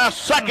to the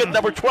last second.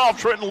 Number 12,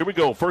 Trenton. Here we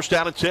go. First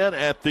down and 10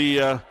 at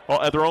their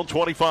own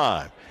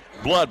 25.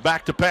 Blood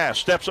back to pass,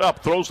 steps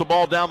up, throws the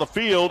ball down the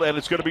field, and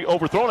it's going to be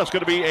overthrown. It's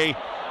going to be a...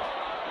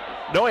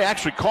 No, he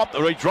actually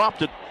he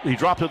dropped it. He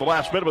dropped it at the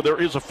last minute, but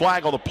there is a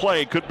flag on the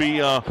play. It could be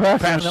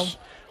pass.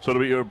 So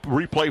it'll be a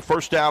replay,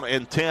 first down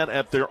and 10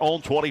 at their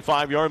own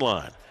 25-yard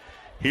line.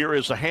 Here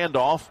is a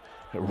handoff,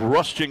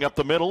 rushing up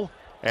the middle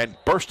and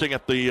bursting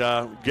at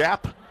the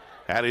gap.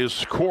 That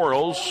is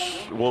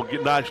Quarles. We'll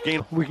get nice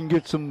gain. We can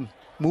get some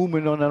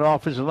movement on that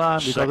offensive line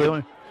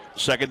because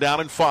Second down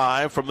and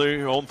 5 from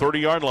their own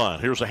 30-yard line.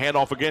 Here's a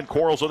handoff again.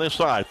 Quarles on this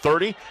side.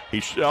 30.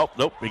 He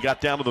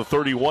got down to the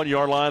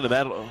 31-yard line, and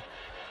that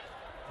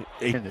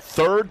a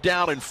third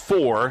down and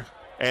 4.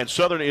 And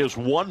Southern is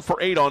 1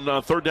 for 8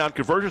 on third down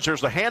conversions.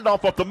 Here's the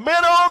handoff up the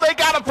middle. They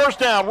got a first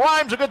down.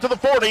 Rhymes will get to the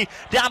 40,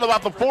 down to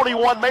about the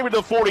 41, maybe to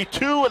the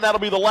 42, and that'll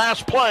be the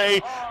last play.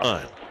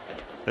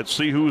 Let's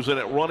see who's in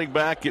at running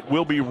back. It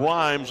will be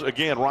Rhymes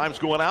again. Rhymes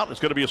going out. It's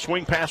going to be a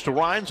swing pass to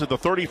Rhymes at the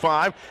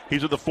 35.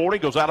 He's at the 40,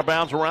 goes out of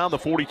bounds around the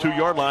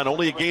 42-yard line.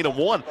 Only a gain of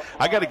 1.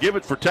 I got to give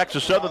it for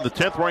Texas Southern, the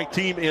 10th-ranked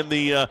team in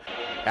the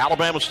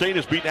Alabama State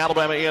has beaten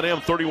Alabama A&M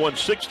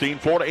 31-16.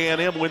 Florida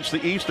A&M wins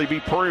the East. They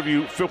beat Prairie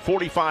View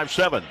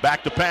 45-7.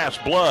 Back to pass.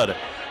 Blood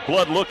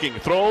looking,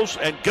 throws,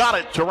 and got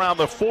it to around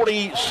the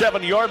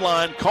 47-yard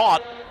line.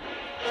 Caught,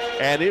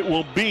 and it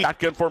will be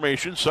shotgun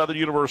formation. Southern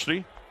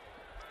University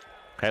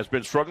has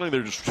been struggling.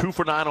 They're just 2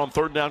 for 9 on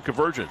third down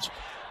conversions.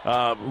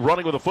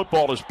 Running with the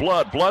football is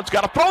Blood. Blood's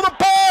got to throw the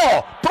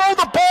ball. Throw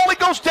the ball. He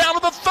goes down to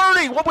the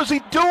 30. What was he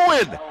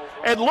doing?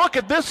 And look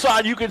at this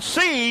side. You can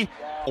see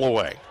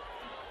away.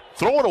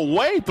 Throw it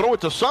away. Throw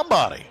it to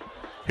somebody.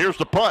 Here's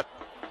the punt.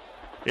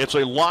 It's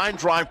a line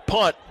drive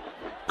punt.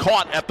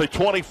 Caught at the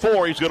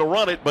 24. He's going to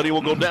run it, but he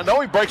will go down.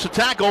 No, he breaks a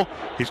tackle.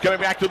 He's coming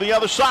back to the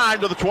other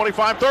side to the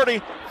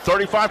 25-30,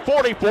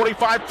 35-40,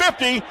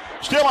 45-50.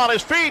 Still on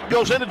his feet.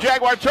 Goes into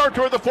Jaguar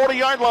territory at the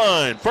 40-yard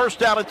line. First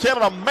down and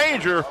 10 and a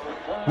major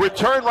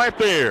return right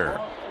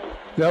there.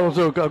 That was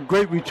a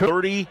great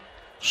return.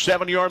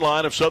 37-yard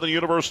line of Southern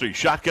University.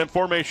 Shotgun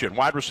formation.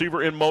 Wide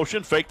receiver in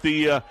motion. Fake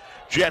the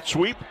jet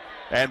sweep.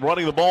 And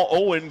running the ball,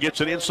 Owen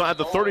gets it inside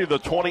the 30 to the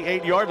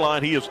 28-yard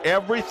line. He is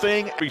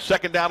everything.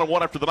 Second down and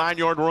 1 after the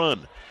 9-yard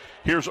run.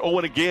 Here's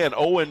Owen again.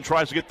 Owen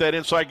tries to get that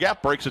inside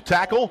gap, breaks a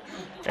tackle,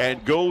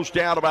 and goes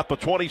down about the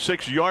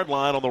 26-yard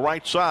line on the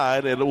right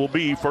side. And it will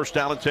be first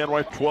down and 10,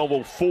 right?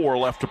 12:04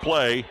 left to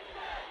play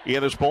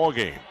in this ball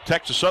game.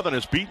 Texas Southern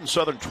has beaten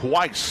Southern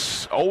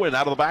twice. Owen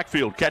out of the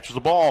backfield catches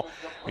the ball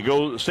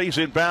and stays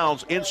in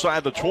bounds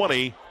inside the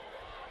 20.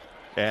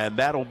 And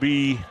that'll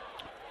be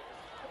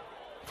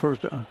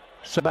first down.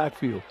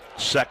 Backfield.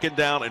 Second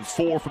down and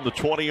 4 from the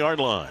 20-yard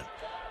line.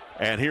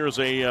 And here's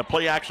a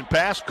play-action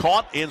pass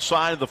caught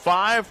inside the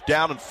 5,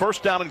 down and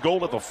first down and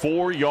goal at the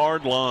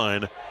 4-yard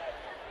line.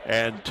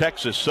 And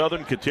Texas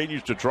Southern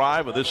continues to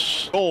drive with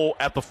this goal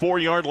at the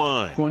 4-yard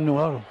line.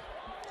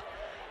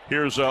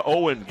 Here's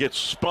Owen gets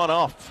spun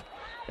off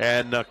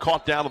and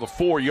caught down to the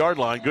 4-yard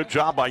line. Good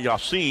job by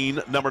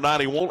Yassine, number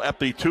 91, at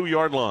the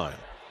 2-yard line.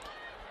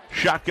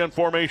 Shotgun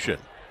formation.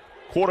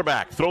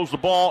 Quarterback throws the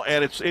ball,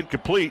 and it's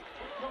incomplete.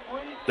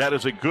 That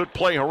is a good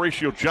play.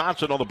 Horatio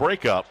Johnson on the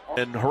breakup,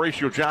 and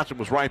Horatio Johnson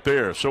was right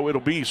there. So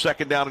it'll be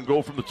second down and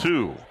goal from the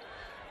 2.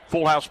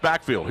 Full house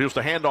backfield. Here's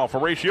the handoff.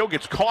 Horatio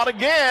gets caught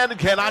again.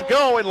 Cannot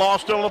go and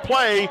lost on the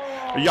play.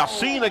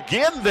 Yassine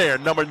again there.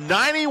 Number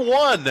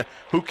 91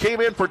 who came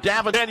in for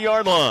Davin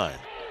 10-yard line.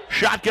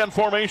 Shotgun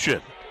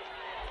formation.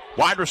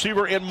 Wide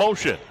receiver in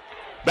motion.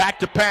 Back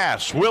to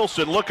pass.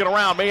 Wilson looking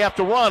around. May have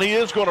to run. He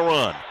is going to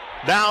run.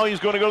 Now he's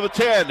going to go to the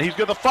 10. He's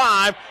going to the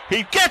 5.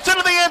 He gets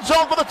into the end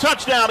zone for the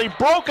touchdown. He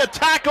broke a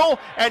tackle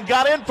and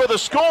got in for the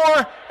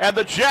score. And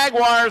the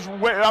Jaguars,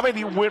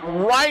 he went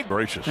right.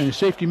 Gracious. And the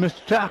safety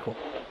missed the tackle.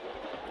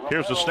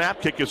 Here's the snap.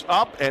 Kick is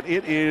up, and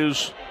it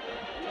is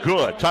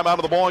good. Timeout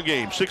of the ball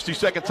game.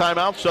 60-second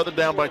timeout. Southern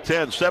down by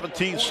 10.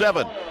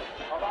 17-7.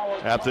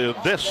 After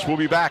this, we'll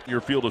be back in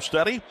your field of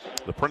study.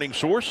 The printing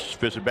source.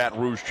 Visit Baton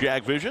Rouge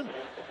Jag Vision.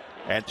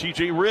 And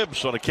TJ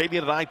Ribs on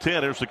Acadian at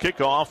I-10. There's the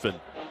kickoff, and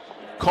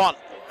caught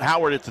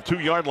Howard at the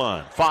 2-yard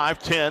line. 5,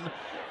 10,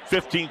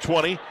 15,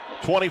 20,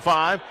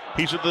 25.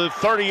 He's at the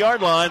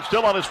 30-yard line,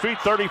 still on his feet.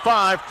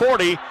 35,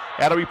 40,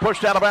 and he'll be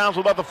pushed out of bounds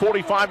about the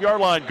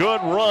 45-yard line. Good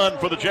run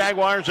for the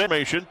Jaguars.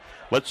 Animation.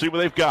 Let's see what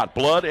they've got.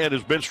 Blood and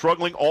has been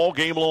struggling all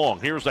game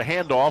long. Here's the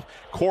handoff.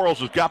 Quarles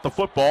has got the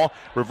football.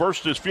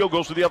 Reversed his field,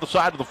 goes to the other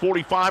side to the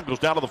 45, goes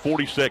down to the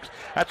 46.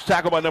 That's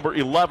tackled by number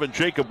 11,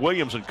 Jacob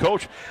Williams. And,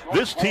 Coach,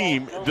 this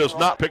team does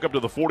not pick up to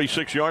the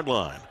 46-yard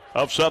line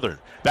of Southern.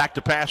 Back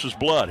to pass is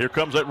Blood. Here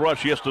comes that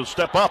rush. He has to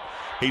step up.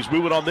 He's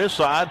moving on this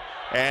side,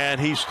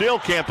 and he still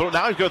can't throw it.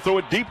 Now he's going to throw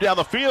it deep down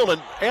the field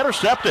and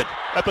intercept it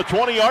at the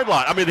 20-yard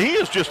line. I mean, he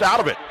is just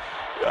out of it.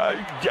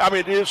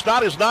 It's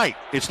not his night.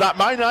 It's not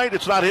my night.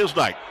 It's not his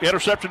night.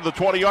 Interception to the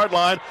 20-yard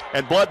line,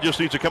 and Blood just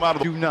needs to come out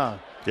of the...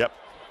 Yep.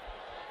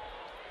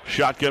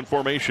 Shotgun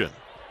formation.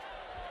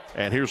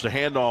 And here's the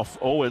handoff.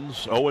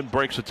 Owen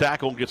breaks a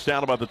tackle and gets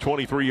down about the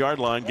 23-yard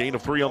line. Gain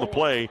of 3 on the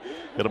play.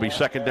 It'll be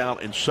second down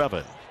and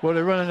 7. Well,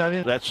 they're running that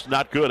in. That's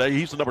not good.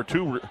 He's the number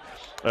 2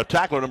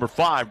 tackler, number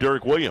 5,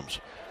 Derek Williams.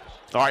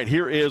 All right,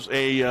 here is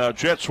a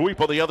jet sweep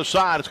on the other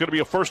side. It's going to be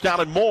a first down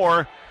and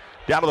more.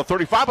 Down to the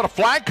 35, but a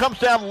flag comes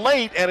down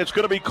late, and it's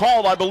going to be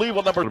called, I believe,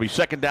 on number. It'll be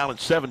second down and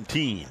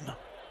 17.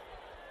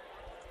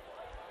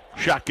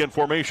 Shotgun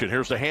formation.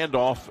 Here's the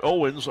handoff.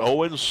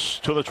 Owens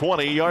to the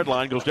 20-yard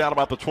line. Goes down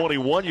about the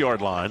 21-yard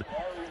line.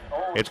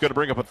 It's going to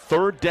bring up a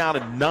third down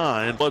and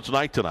 9. Blood's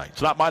night tonight.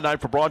 It's not my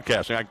night for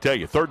broadcasting, I can tell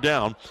you. Third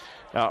down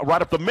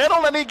right up the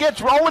middle, and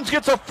Owens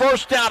gets a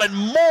first down and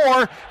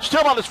more.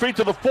 Still on his feet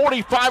to the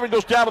 45 and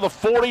goes down to the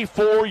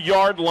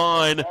 44-yard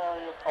line.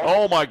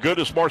 Oh, my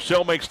goodness.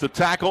 Marcel makes the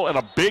tackle and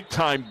a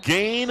big-time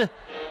gain.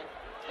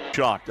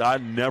 Shocked. I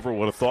never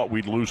would have thought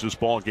we'd lose this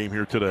ball game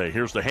here today.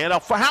 Here's the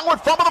handoff for Howard.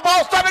 Fumble the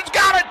ball. Southern's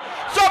got it.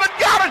 Southern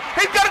got it.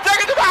 He's going to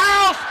take it to the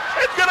house.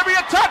 It's going to be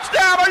a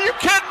touchdown. Are you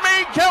kidding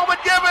me? Kelvin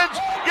Gibbons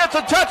gets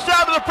a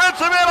touchdown to the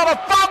defensive end on a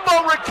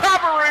fumble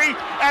recovery,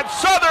 and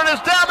Southern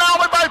is down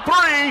only by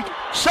 3,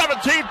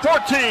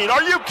 17-14.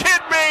 Are you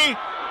kidding me?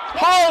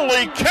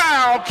 Holy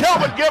cow.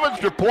 Kelvin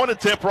Gibbons, your point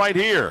attempt right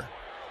here.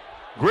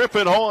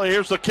 Griffin,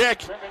 here's the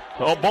kick.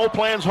 Both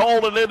plans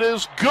hold, and it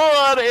is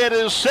good. It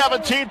is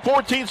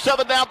 17-14,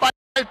 Southern down by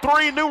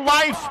 3. New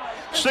life.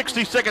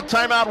 60-second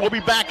timeout. We'll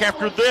be back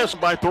after this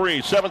by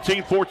 3,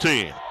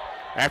 17-14.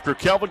 After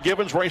Kelvin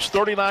Gibbons raced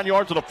 39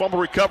 yards on a fumble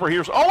recovery,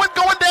 here's Owen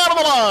going down to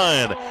the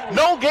line.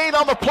 No gain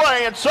on the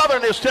play, and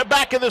Southern is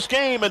back in this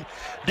game. And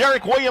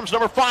Derek Williams,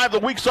 number 5, the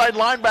weak side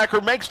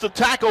linebacker, makes the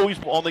tackle. He's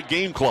on the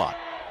game clock.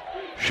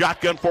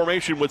 Shotgun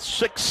formation with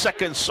 6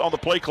 seconds on the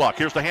play clock.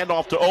 Here's the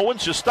handoff to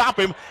Owens to stop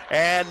him,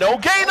 and no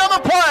gain on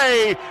the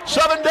play.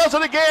 Southern does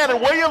it again, and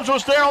Williams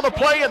was there on the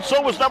play, and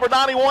so was number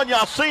 91,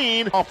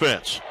 Yassine.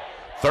 Offense.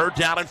 3rd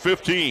down and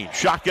 15.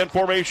 Shotgun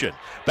formation.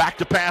 Back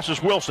to pass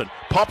is Wilson.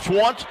 Pumps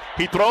once.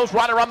 He throws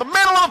right around the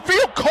middle of the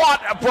field.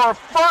 Caught for a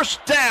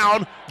first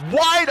down.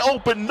 Wide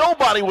open.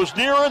 Nobody was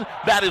near him.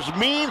 That is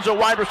Means, a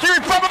wide receiver.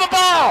 He fumbled the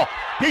ball.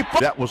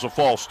 That was a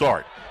false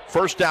start.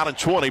 1st down and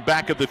 20,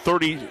 back at the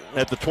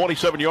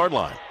 27-yard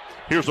line.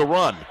 Here's the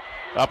run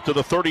up to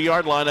the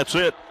 30-yard line. That's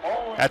it.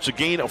 That's a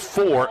gain of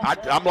 4.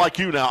 I'm like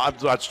you now.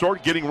 I'd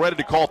start getting ready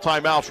to call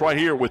timeouts right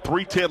here with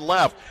 3:10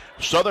 left.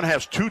 Southern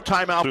has 2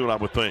 timeouts soon, I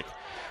would think.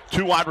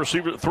 3 wide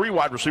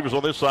receivers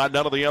on this side,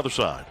 none on the other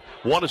side.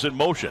 One is in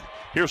motion.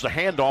 Here's the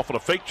handoff on a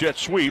fake jet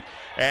sweep,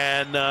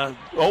 and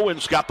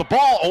Owens got the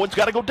ball. Owens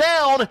got to go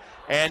down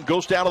and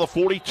goes down to the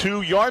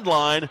 42-yard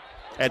line.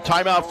 And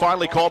timeout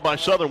finally called by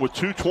Southern with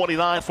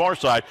 2:29 far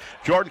side.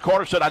 Jordan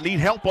Carter said, I need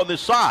help on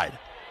this side.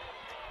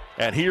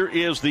 And here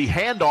is the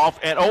handoff,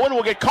 and Owen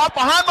will get caught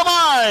behind the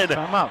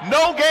line.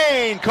 No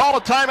gain. Call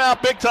a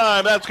timeout big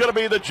time. That's going to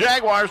be the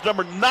Jaguars,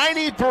 number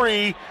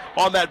 93,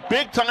 on that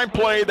big-time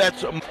play.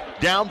 That's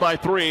down by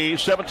 3,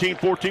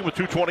 17-14 with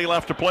 2:20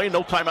 left to play.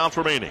 No timeouts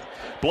remaining.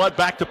 Blood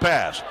back to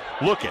pass.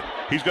 Looking.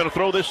 He's going to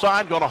throw this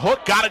side. Going to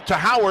hook. Got it to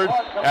Howard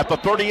at the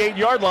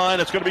 38-yard line.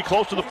 It's going to be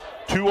close to the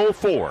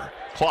 2:04.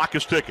 Clock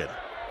is ticking.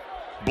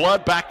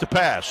 Blood back to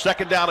pass.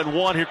 2nd down and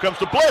 1. Here comes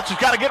the blitz. He's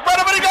got to get rid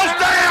of it. He goes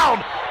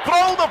down.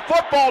 Throw the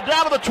football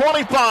down to the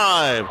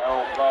 25.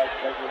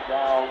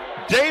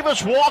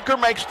 Davis Walker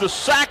makes the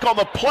sack on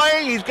the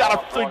play. He's got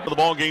a thing for the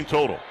ball game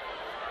total.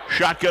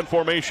 Shotgun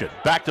formation.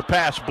 Back to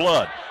pass.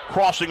 Blood.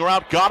 Crossing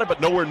route. Got it, but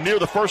nowhere near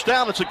the first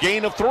down. It's a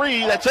gain of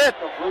 3. That's it.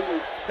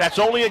 That's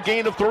only a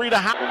gain of 3 to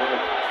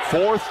Howard.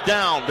 4th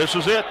down. This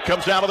is it.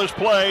 Comes down to this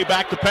play.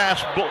 Back to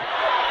pass.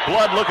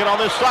 Blood looking on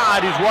this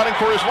side. He's running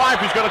for his life.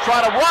 He's going to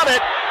try to run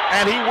it,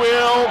 and he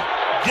will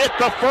get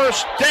the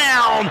first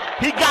down.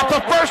 He got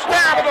the first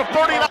down at the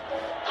 39.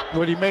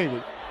 But he made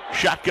it.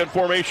 Shotgun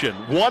formation.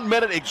 1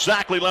 minute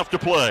exactly left to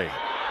play.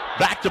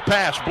 Back to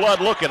pass.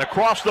 Blood looking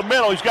across the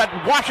middle. He's got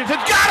Washington.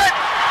 Got it!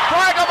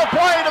 Flag on the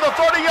play to the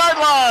 30-yard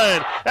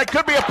line. That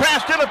could be a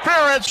pass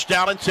interference.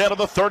 Down and 10 on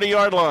the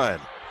 30-yard line.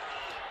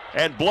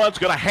 And Blood's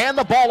going to hand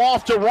the ball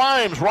off to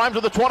Rhymes. Rhymes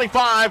to the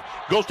 25.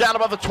 Goes down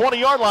about the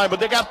 20-yard line,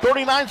 but they got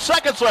 39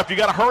 seconds left. You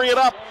got to hurry it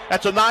up.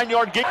 That's a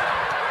 9-yard gain.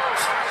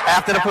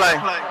 After the play.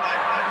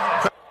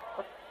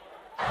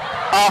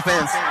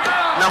 Offense,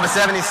 number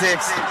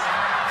 76.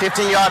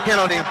 15-yard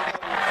penalty.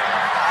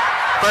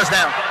 First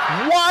down.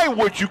 Why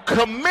would you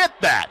commit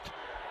that?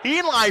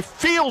 Eli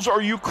Fields,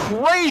 are you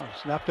crazy?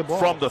 Snap the ball.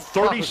 From the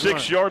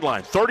 36-yard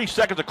line. 30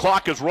 seconds, the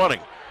clock is running.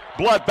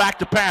 Blood back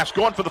to pass,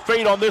 going for the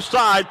fade on this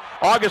side.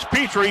 August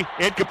Petrie,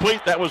 incomplete.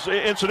 That was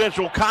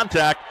incidental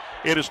contact.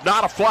 It is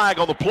not a flag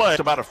on the play. It's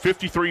about a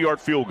 53-yard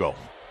field goal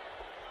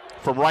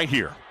from right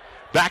here.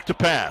 Back to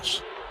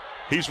pass.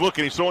 He's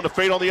looking. He's throwing the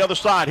fade on the other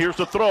side. Here's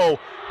the throw.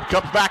 He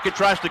comes back and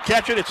tries to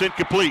catch it. It's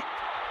incomplete.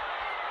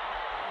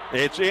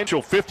 It's a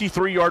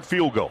 53-yard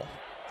field goal.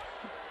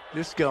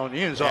 This going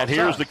in. And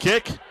here's the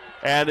kick.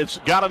 And it's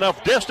got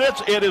enough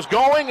distance. It is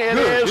going. It's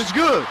good. It's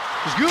good.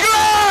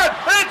 Good!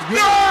 It's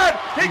good!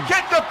 He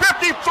kicked a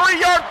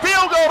 53-yard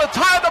field goal to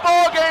tie the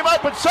ball game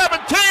up at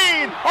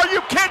 17. Are you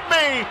kidding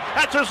me?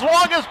 That's his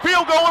longest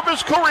field goal of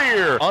his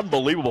career.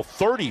 Unbelievable.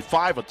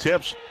 35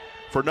 attempts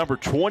for number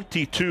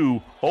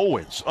 22,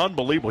 Owens.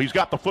 Unbelievable. He's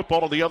got the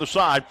football on the other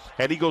side,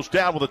 and he goes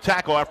down with a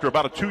tackle after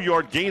about a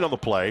 2-yard gain on the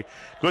play.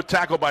 Good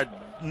tackle by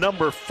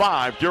number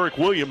 5, Derek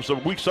Williams, the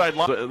weak side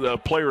line. The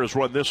player has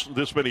run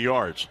this many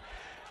yards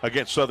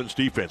against Southern's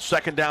defense.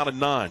 2nd down and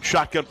 9.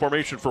 Shotgun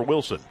formation for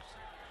Wilson.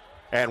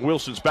 And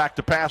Wilson's back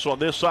to pass on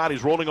this side.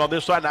 He's rolling on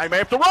this side. Now he may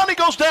have to run. He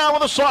goes down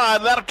with a slide.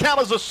 That'll count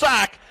as a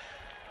sack.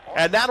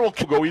 And that will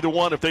go either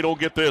one if they don't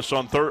get this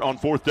on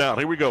 4th down.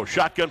 Here we go.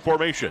 Shotgun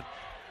formation.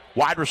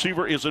 Wide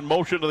receiver is in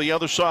motion to the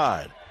other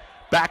side.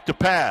 Back to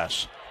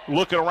pass.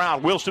 looking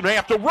around. Wilson may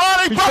have to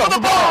run. He fumbled the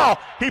ball.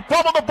 He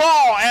fumbled the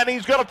ball, and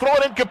he's going to throw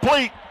it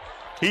incomplete.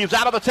 He's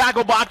out of the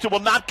tackle box. It will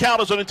not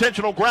count as an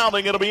intentional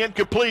grounding. It'll be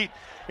incomplete.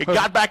 It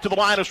got back to the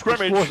line of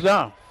scrimmage. Fourth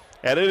down.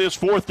 And it is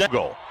fourth down.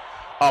 Goal.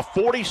 A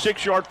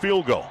 46-yard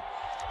field goal.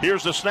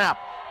 Here's the snap.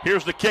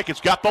 Here's the kick.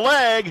 It's got the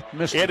leg.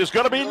 It is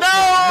going to be to the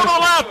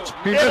left.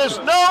 It is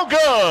no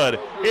good.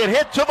 It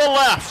hit to the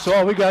left. So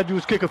all we got to do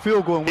is kick a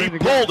field goal and win the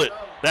game. He pulled it.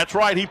 That's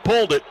right. He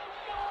pulled it.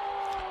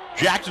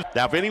 Jackson.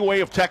 Now, if any way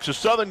if Texas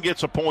Southern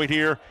gets a point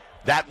here,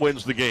 that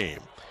wins the game.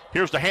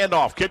 Here's the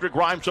handoff. Kendrick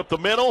Grimes up the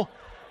middle.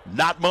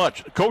 Not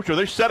much. Coach, are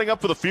they setting up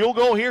for the field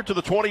goal here to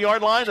the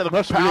 20-yard line? And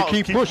the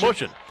keep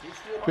pushing.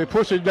 They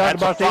push it down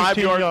that's about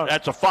 18 yards.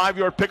 That's a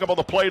 5-yard pickup on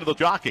the play to the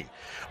jockeying.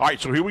 All right,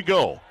 so here we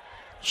go.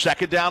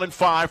 Second down and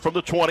 5 from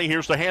the 20.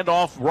 Here's the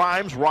handoff.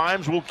 Rhymes.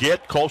 Rhymes will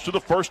get close to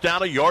the first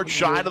down, a yard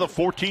shy of the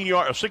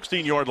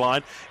 16-yard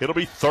line. It'll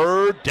be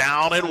third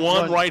down and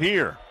 1 right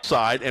here.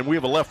 Side, and we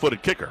have a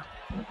left-footed kicker.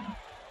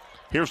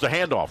 Here's the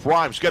handoff.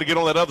 Rhymes got to get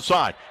on that other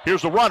side.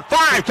 Here's the run.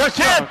 5,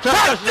 10,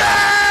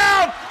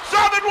 touchdown!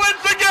 Southern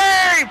wins the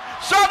game!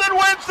 Southern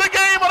wins the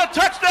game on a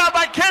touchdown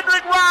by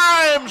Kendrick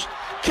Rhymes.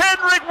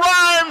 Kendrick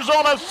Rhymes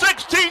on a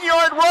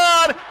 16-yard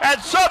run,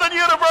 and Southern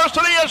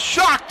University has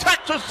shocked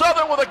Texas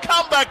Southern with a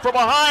comeback from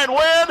behind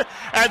win,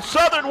 and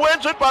Southern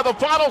wins it by the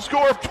final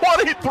score of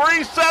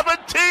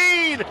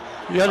 23-17.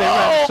 Yeah,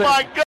 oh, my God.